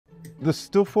The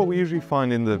stuff what we usually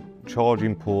find in the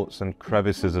charging ports and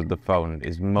crevices of the phone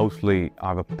is mostly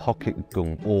either pocket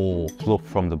gum or fluff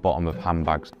from the bottom of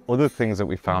handbags. Other things that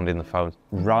we found in the phone,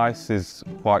 rice is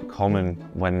quite common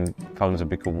when phones have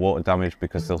become water damaged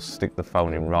because they'll stick the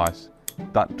phone in rice.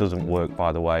 That doesn't work,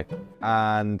 by the way.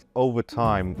 And over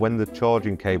time, when the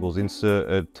charging cable's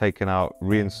inserted, taken out,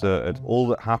 reinserted, all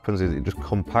that happens is it just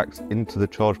compacts into the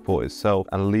charge port itself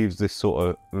and leaves this sort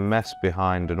of mess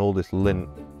behind and all this lint.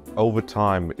 Over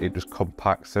time, it just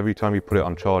compacts. Every time you put it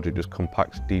on charge, it just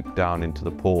compacts deep down into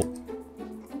the port.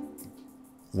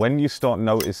 When you start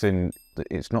noticing that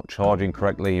it's not charging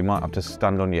correctly, you might have to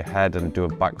stand on your head and do a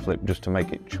backflip just to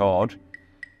make it charge.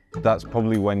 That's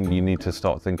probably when you need to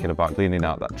start thinking about cleaning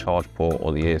out that charge port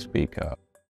or the ear speaker.